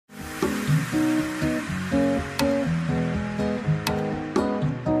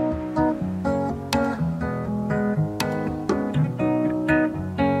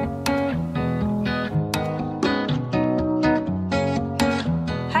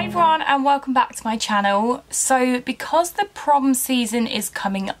Hi everyone and welcome back to my channel. So because the prom season is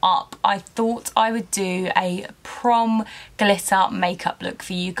coming up, I thought I would do a prom glitter makeup look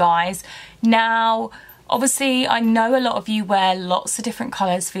for you guys. Now obviously I know a lot of you wear lots of different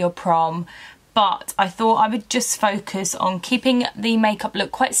colours for your prom, but I thought I would just focus on keeping the makeup look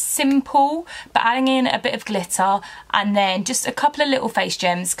quite simple but adding in a bit of glitter and then just a couple of little face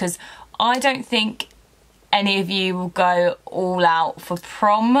gems, because I don't think any of you will go all out for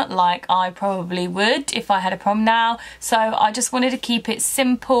prom like I probably would if I had a prom now. So I just wanted to keep it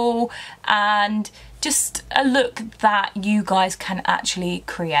simple and just a look that you guys can actually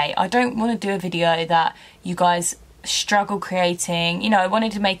create. I don't want to do a video that you guys struggle creating, you know, I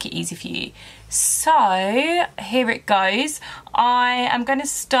wanted to make it easy for you. So here it goes. I am going to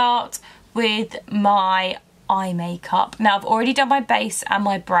start with my eye makeup. Now I've already done my base and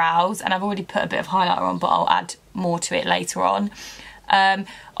my brows and I've already put a bit of highlighter on, but I'll add more to it later on.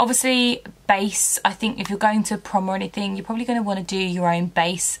 Obviously base, I think if you're going to prom or anything, you're probably going to want to do your own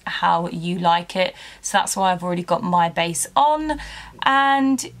base how you like it. So that's why I've already got my base on,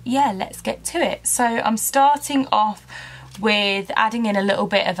 and yeah, let's get to it. So I'm starting off with adding in a little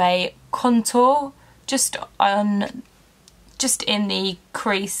bit of a contour just in the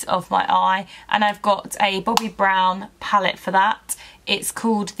crease of my eye, and I've got a Bobbi Brown palette for that. It's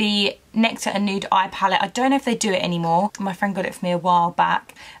called the Nectar and Nude Eye Palette. I don't know if they do it anymore. My friend got it for me a while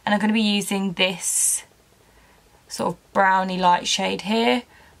back, and I'm going to be using this sort of browny light shade here,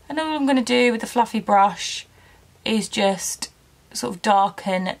 and all I'm going to do with the fluffy brush is just sort of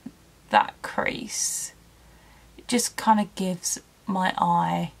darken that crease. It just kind of gives my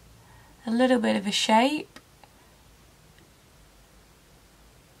eye a little bit of a shape.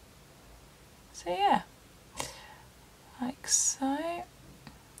 So yeah, like so.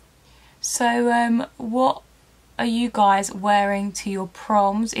 So what are you guys wearing to your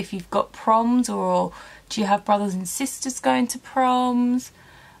proms, if you've got proms, or do you have brothers and sisters going to proms?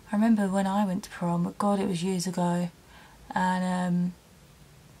 I remember when I went to prom, but God, it was years ago, and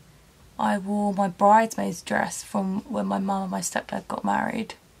I wore my bridesmaid's dress from when my mum and my stepdad got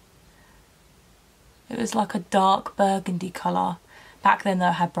married. It was like a dark burgundy colour. Back then though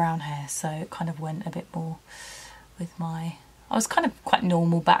I had brown hair, so it kind of went a bit more with my... I was kind of quite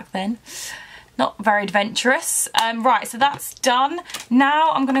normal back then. Not very adventurous. Right, so that's done.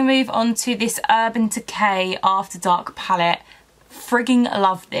 Now I'm going to move on to this Urban Decay After Dark palette. Frigging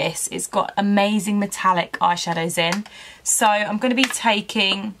love this. It's got amazing metallic eyeshadows in. So I'm going to be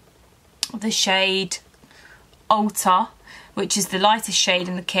taking the shade Alter, which is the lightest shade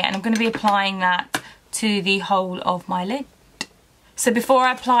in the kit, and I'm going to be applying that to the whole of my lid. So before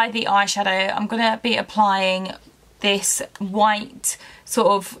I apply the eyeshadow, I'm going to be applying this white sort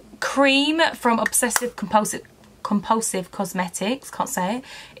of cream from Obsessive Compulsive Cosmetics, can't say it.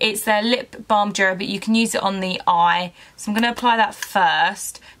 It's their lip balm duo, but you can use it on the eye. So I'm going to apply that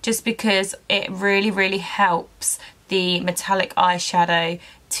first, just because it really helps the metallic eyeshadow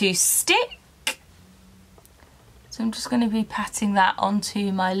to stick. So I'm just going to be patting that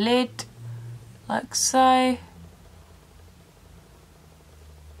onto my lid, like so.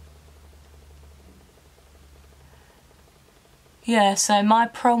 Yeah, so my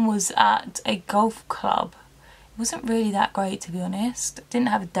prom was at a golf club. It wasn't really that great, to be honest. Didn't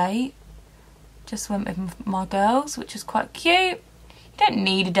have a date. Just went with my girls, which was quite cute. You don't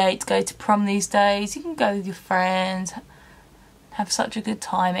need a date to go to prom these days. You can go with your friends. Have such a good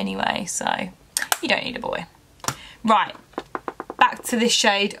time anyway, so you don't need a boy. Right, back to this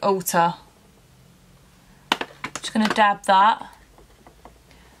shade Alter. Just going to dab that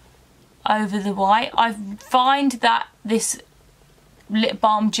over the white. I find that this lip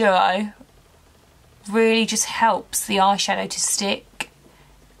balm duo really just helps the eyeshadow to stick,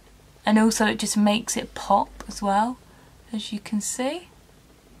 and also it just makes it pop as well, as you can see.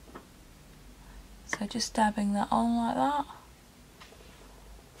 So just dabbing that on like that.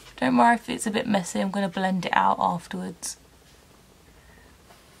 Don't worry if it's a bit messy, I'm going to blend it out afterwards.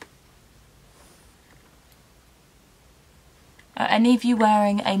 Any of you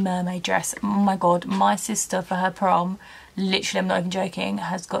wearing a mermaid dress? Oh my god, my sister for her prom, literally, I'm not even joking,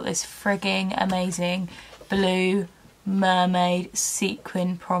 has got this frigging amazing blue mermaid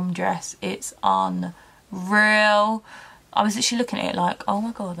sequin prom dress. It's unreal. I was literally looking at it like, oh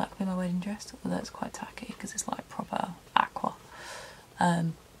my god, that could be my wedding dress. Although it's quite tacky because it's like proper aqua.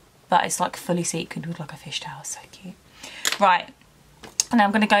 But it's like fully sequined with like a fishtail. So cute. Right, and now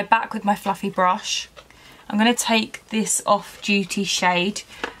I'm going to go back with my fluffy brush. I'm going to take this Off Duty shade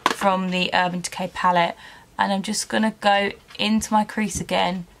from the Urban Decay palette, and I'm just going to go into my crease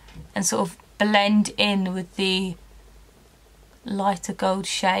again and sort of blend in with the lighter gold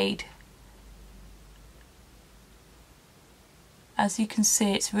shade. As you can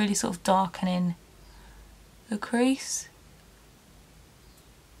see, it's really sort of darkening the crease.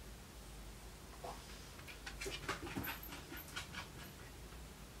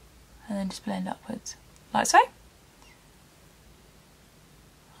 And then just blend upwards, like so.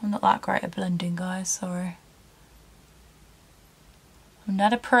 I'm not that great at blending, guys, sorry. I'm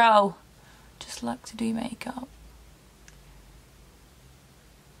not a pro, just like to do makeup.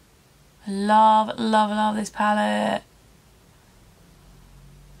 I love, love, love this palette.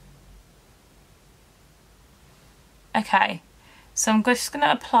 Okay, so I'm just going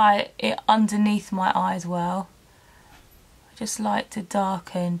to apply it underneath my eye as well. I just like to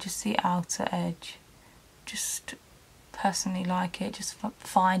darken just the outer edge. Just personally like it, just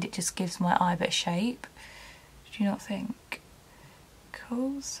find it just gives my eye a bit of shape. Do you not think?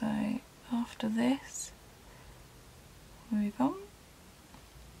 Cool, so after this, move on.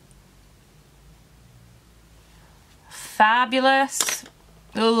 Fabulous.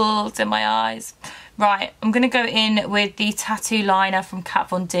 Oh, it's in my eyes. Right, I'm going to go in with the tattoo liner from Kat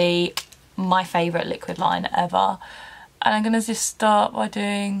Von D, my favourite liquid liner ever. And I'm going to just start by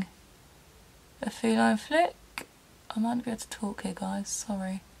doing a feline flick. I might not be able to talk here, guys,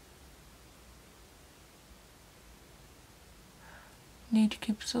 sorry. Need to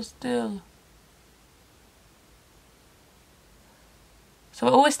keep so still. So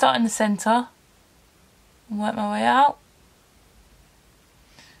I always start in the centre and work my way out.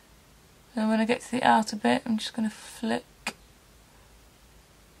 And when I get to the outer bit, I'm just going to flick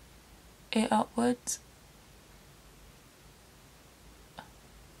it upwards.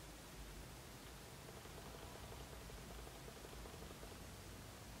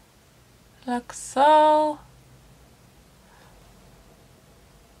 Like so.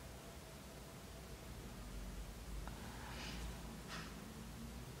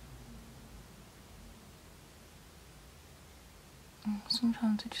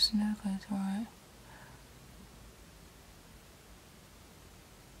 Sometimes it just never goes right.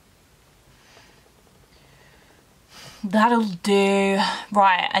 That'll do.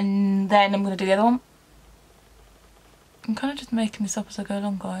 Right, and then I'm going to do the other one. I'm kind of just making this up as I go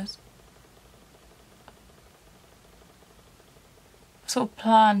along, guys. I sort of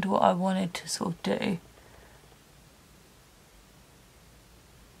planned what I wanted to sort of do.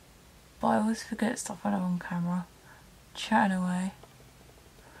 But I always forget stuff when I'm on camera. Chatting away.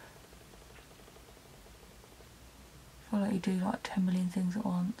 I feel like you do like 10 million things at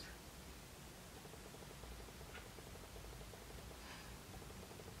once.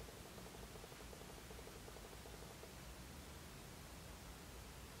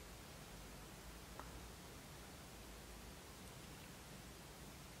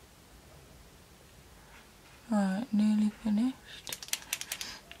 Right, nearly finished.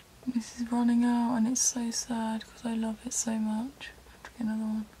 This is running out and it's so sad because I love it so much. I have to get another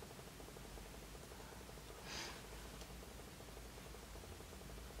one.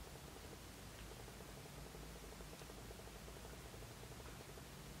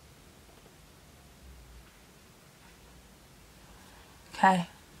 Okay.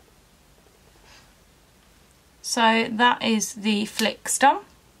 So that is the flicks done.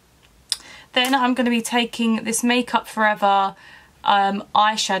 Then I'm going to be taking this Makeup Forever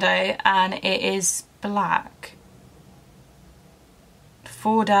eyeshadow, and it is black.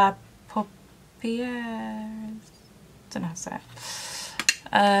 Forda Paupières. Don't know how to say it.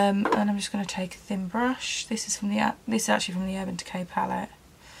 And I'm just going to take a thin brush. This is actually from the Urban Decay palette.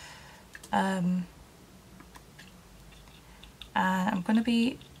 And I'm going to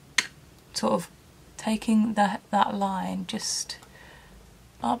be sort of taking that line just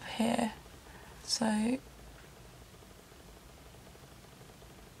up here. So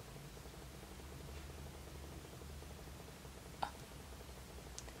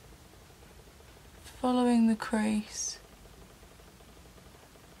following the crease.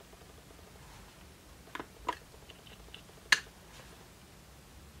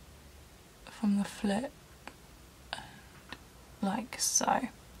 From the flick, and like so.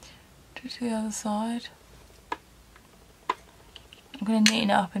 To the other side. I'm going to neaten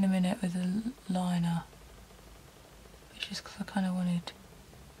it up in a minute with a liner, which is because I kind of wanted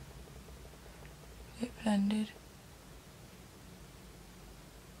it blended.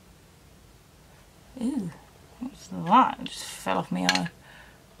 Ew, what's that? It just fell off my eye.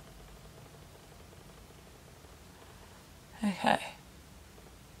 Okay.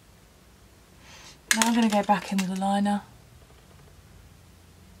 Now I'm going to go back in with a liner.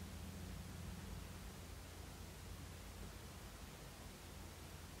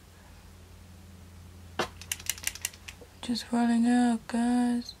 just running out,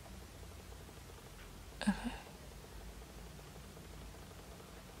 guys. Okay.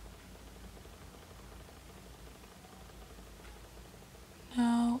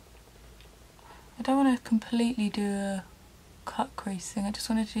 Now, I don't want to completely do a cut crease thing. I just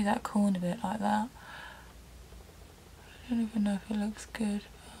wanted to do that corner bit like that. I don't even know if it looks good.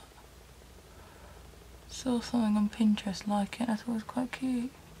 But saw something on Pinterest like it. I thought it was quite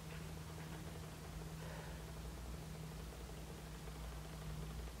cute.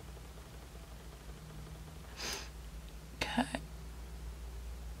 Okay.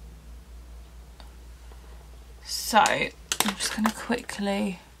 So, I'm just going to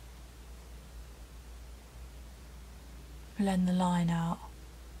quickly blend the line out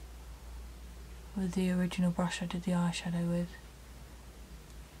with the original brush I did the eyeshadow with.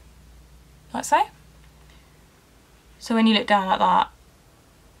 Like so. So when you look down like that,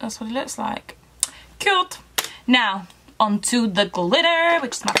 that's what it looks like. Cute! Now, onto the glitter,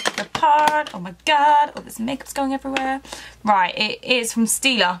 which is my favorite part. Oh my god, all this makeup's going everywhere. Right, it is from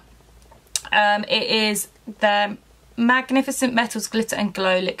Stila. It is the Magnificent Metals Glitter and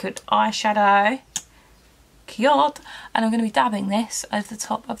Glow Liquid Eyeshadow. Cute! And I'm going to be dabbing this over the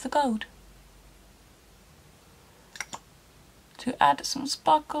top of the gold to add some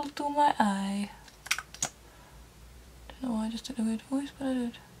sparkle to my eye. Don't know why I just did a weird voice, but I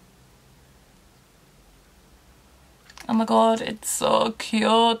did. Oh my god, it's so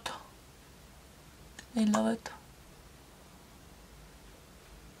cute. I love it.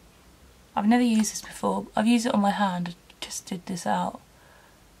 I've never used this before. I've used it on my hand. I just did this out,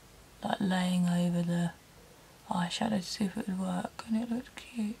 like laying over the eyeshadow to see if it would work, and it looked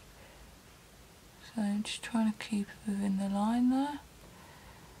cute. So I'm just trying to keep it within the line there.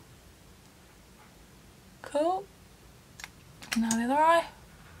 Cool. Now the other eye.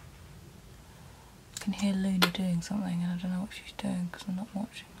 I can hear Luna doing something and I don't know what she's doing because I'm not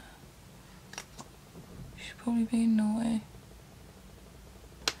watching her. She's probably being naughty.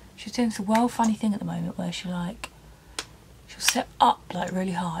 She's doing this well funny thing at the moment where she'll sit up like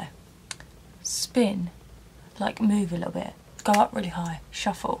really high, spin, like move a little bit, go up really high,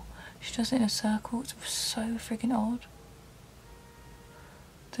 shuffle. She does it in a circle. It's so freaking odd.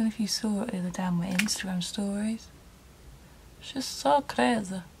 Don't know if you saw it the other day on my Instagram stories. It's just so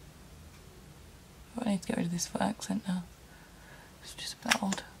crazy. I need to get rid of this foot accent now. It's just a bit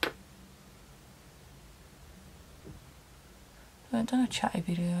odd. I've done a Chatty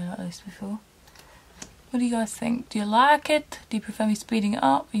video like this before. What do you guys think? Do you like it? Do you prefer me speeding it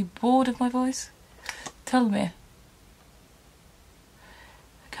up? Are you bored of my voice? Tell me.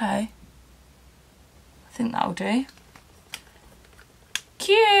 Okay. I think that'll do.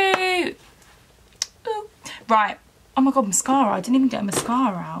 Cute! Ooh. Right. Oh my god, mascara. I didn't even get a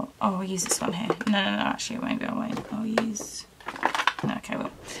mascara out. Oh, I'll use this one here. No, actually, maybe I won't. I'll use... No, okay,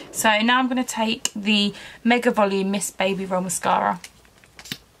 well. So now I'm going to take the Mega Volume Miss Baby Roll Mascara.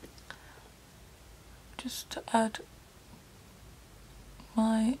 Just to add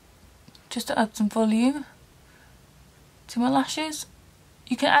some volume to my lashes.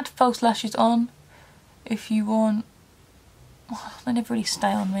 You can add false lashes on if you want. Oh, they never really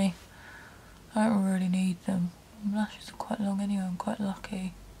stay on me. I don't really need them. My lashes are quite long anyway, I'm quite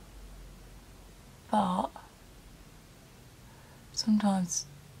lucky. But sometimes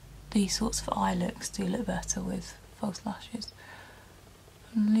these sorts of eye looks do look better with false lashes.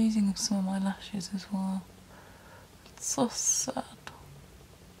 I'm losing some of my lashes as well. It's so sad.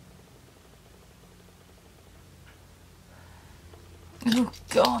 Oh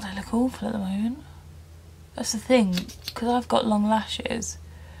god, I look awful at the moment. That's the thing, because I've got long lashes.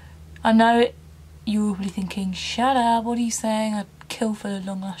 I know you're probably thinking, shut up, what are you saying? I'd kill for the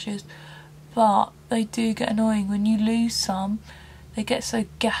long lashes. But they do get annoying. When you lose some, they get so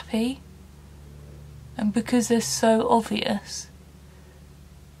gappy. And because they're so obvious,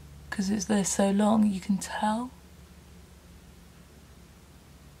 because they're so long, you can tell.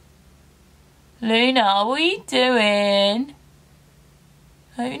 Luna, what are you doing?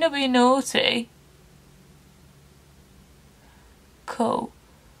 I hope you're not being naughty. Cool.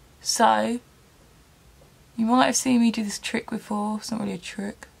 So, you might have seen me do this trick before. It's not really a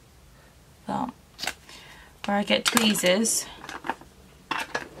trick. But, where I get tweezers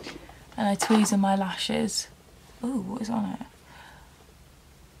and I tweeze on my lashes. Ooh, what is on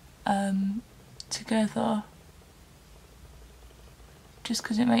it? Together. Just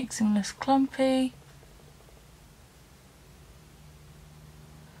because it makes them less clumpy.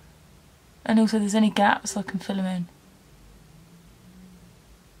 And also there's any gaps I can fill them in.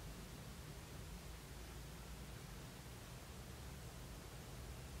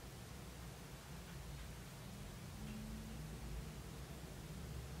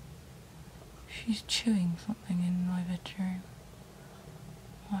 She's chewing something in my bedroom.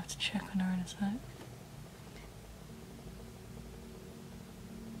 I'll have to check on her in a sec.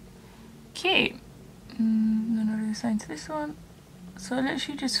 Cute. Then I'll do the same to this one. So I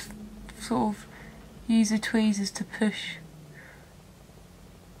literally just sort of use the tweezers to push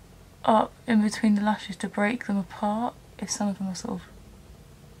up in between the lashes to break them apart if some of them are sort of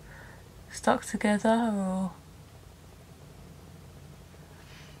stuck together, or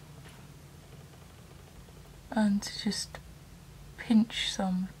and to just pinch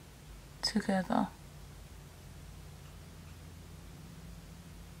some together.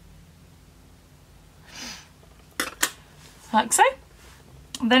 Like so.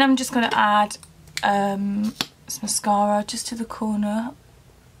 Then I'm just going to add some mascara just to the corner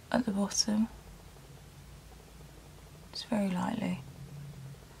at the bottom, just very lightly,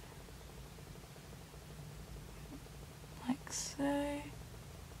 like so.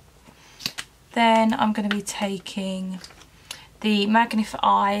 Then I'm going to be taking the Magnify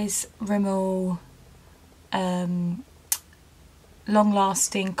Eyes Rimmel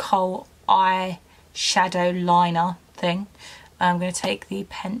long-lasting kohl eye shadow liner thing. I'm going to take the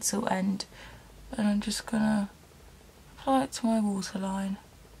pencil end and I'm just going to apply it to my waterline,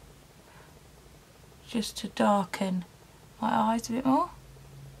 just to darken my eyes a bit more.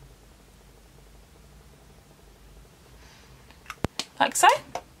 Like so.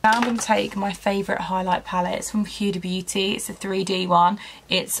 Now I'm going to take my favourite highlight palette. It's from Huda Beauty. It's a 3D one.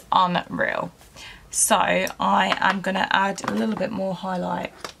 It's unreal. So I am going to add a little bit more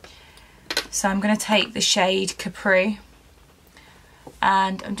highlight. So I'm going to take the shade Capri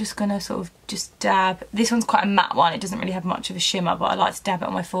and I'm just going to sort of just dab. This one's quite a matte one. It doesn't really have much of a shimmer, but I like to dab it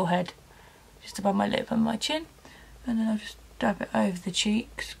on my forehead, just above my lip and my chin. And then I'll just dab it over the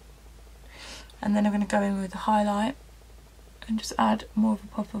cheeks. And then I'm going to go in with the highlight and just add more of a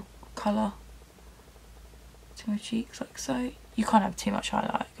pop of colour to my cheeks, like so. You can't have too much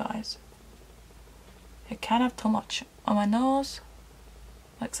highlight, guys. You can have too much on my nose,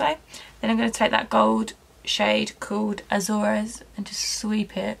 like so. Then I'm going to take that gold shade called Azores and just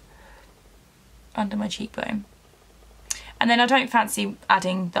sweep it under my cheekbone. And then I don't fancy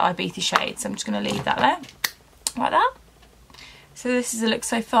adding the Ibiza shade, so I'm just going to leave that there, like that. So this is the look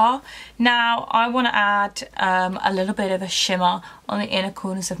so far. Now I want to add a little bit of a shimmer on the inner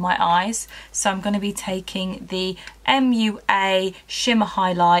corners of my eyes. So I'm going to be taking the MUA Shimmer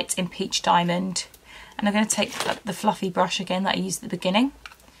Highlight in Peach Diamond. And I'm going to take the fluffy brush again that I used at the beginning.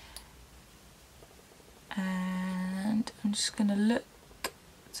 And I'm just going to look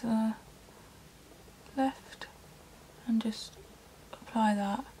to the left and just apply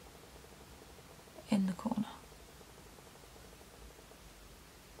that in the corner.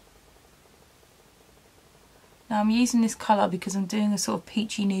 Now I'm using this colour because I'm doing a sort of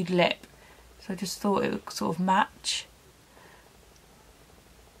peachy nude lip, so I just thought it would sort of match.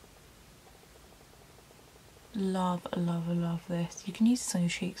 Love, love, love this. You can use this on your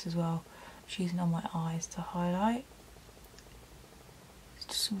cheeks as well. I'm just using it on my eyes to highlight. It's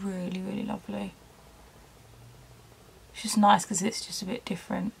just really, really lovely. It's just nice because it's just a bit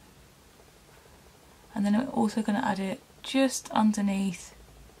different. And then I'm also going to add it just underneath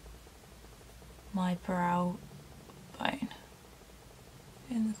my brow bone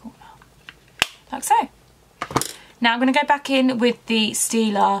in the corner, like so. Now I'm going to go back in with the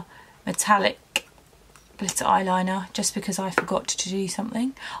Stila metallic glitter eyeliner just because I forgot to do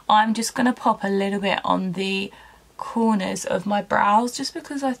something. I'm just going to pop a little bit on the corners of my brows just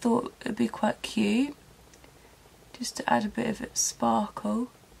because I thought it'd be quite cute, just to add a bit of sparkle.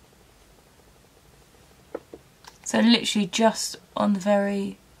 So literally just on the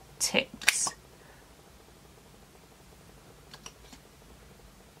very tips.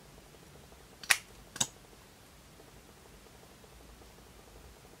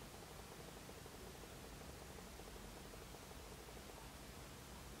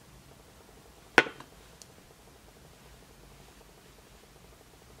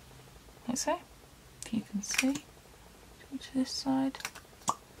 Like so, if you can see. To this side.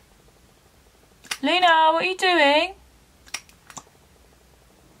 Lena, what are you doing?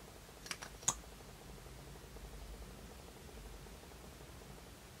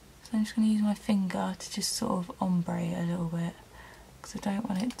 So I'm just going to use my finger to just sort of ombre it a little bit because I don't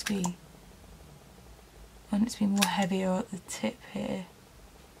want it to be, I want it to be more heavier at the tip here.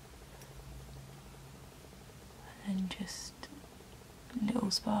 And then just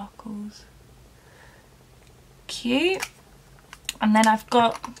little sparkles. Cute. And then I've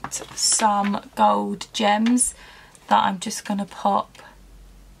got some gold gems that I'm just going to pop.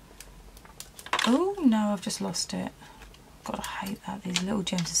 Oh no, I've just lost it. God, I hate that. These little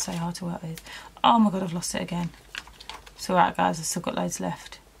gems are so hard to work with. Oh my God, I've lost it again. It's alright guys, I've still got loads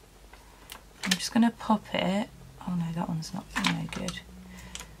left. I'm just going to pop it. Oh no, that one's not no good.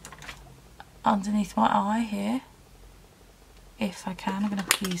 Underneath my eye here. If I can, I'm going to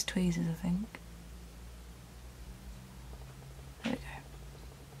have to use tweezers, I think. There we go.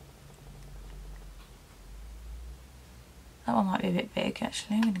 That one might be a bit big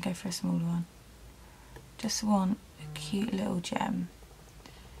actually. I'm going to go for a smaller one. Just want a cute little gem.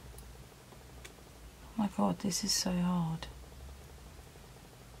 Oh my God, this is so hard.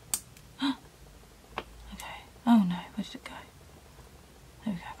 Okay. Oh no, where did it go?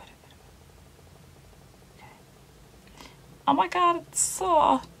 There we go, got it. Okay. Oh my God, it's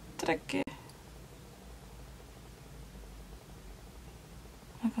so tricky.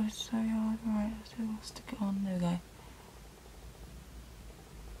 Oh my God, it's so hard. Right, let's stick it on. There we go.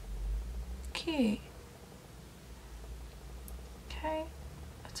 Cute. Okay.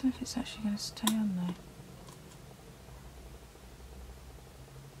 I don't know if it's actually going to stay on though.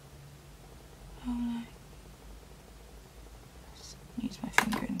 Oh no. Let's use my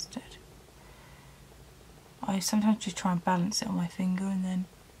finger instead. I sometimes just try and balance it on my finger and then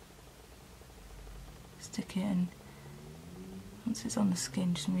stick it in. Once it's on the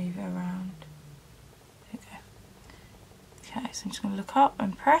skin, just move it around. There we go. Okay, so I'm just going to look up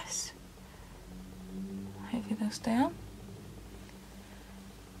and press. Hopefully they'll stay on.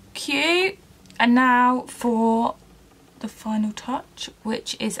 Cute. And now for the final touch,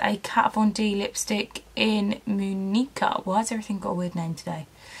 which is a Kat Von D lipstick in Munica. Why has everything got a weird name today?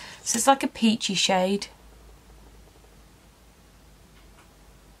 So it's like a peachy shade.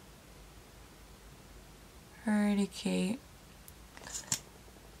 Really cute.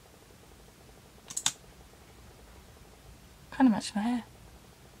 Kind of matches my hair.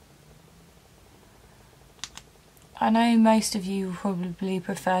 I know most of you probably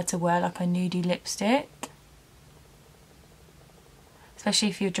prefer to wear like a nudie lipstick, especially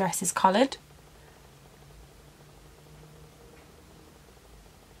if your dress is coloured.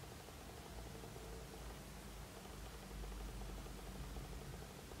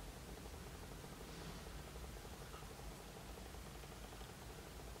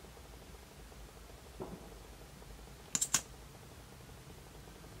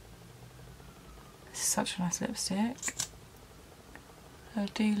 Such a nice lipstick. I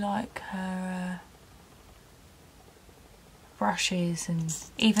do like her brushes, and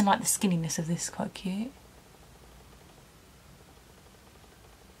even like the skinniness of this is quite cute.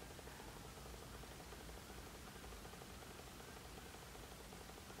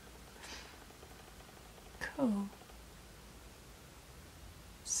 Cool.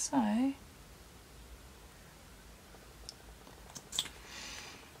 So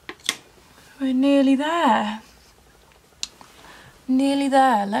we're nearly there. Nearly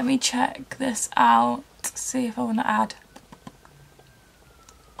there. Let me check this out, see if I want to add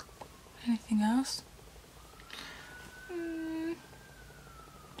anything else. No.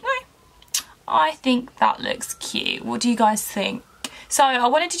 I think that looks cute. What do you guys think? So I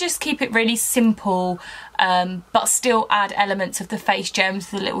wanted to just keep it really simple, but still add elements of the face gems,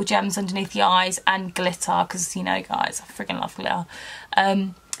 the little gems underneath the eyes, and glitter, because you know guys, I freaking love glitter.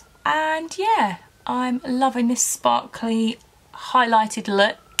 And yeah, I'm loving this sparkly highlighted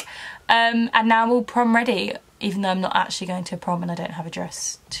look, and now I'm all prom ready, even though I'm not actually going to a prom and I don't have a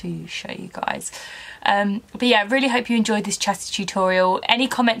dress to show you guys. But yeah, really hope you enjoyed this Chatty tutorial. Any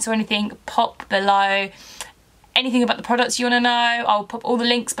comments or anything, pop below. Anything about the products you want to know, I'll pop all the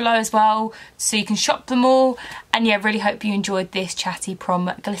links below as well so you can shop them all. And yeah, really hope you enjoyed this Chatty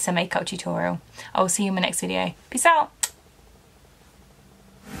prom glitter makeup tutorial. I will see you in my next video. Peace out.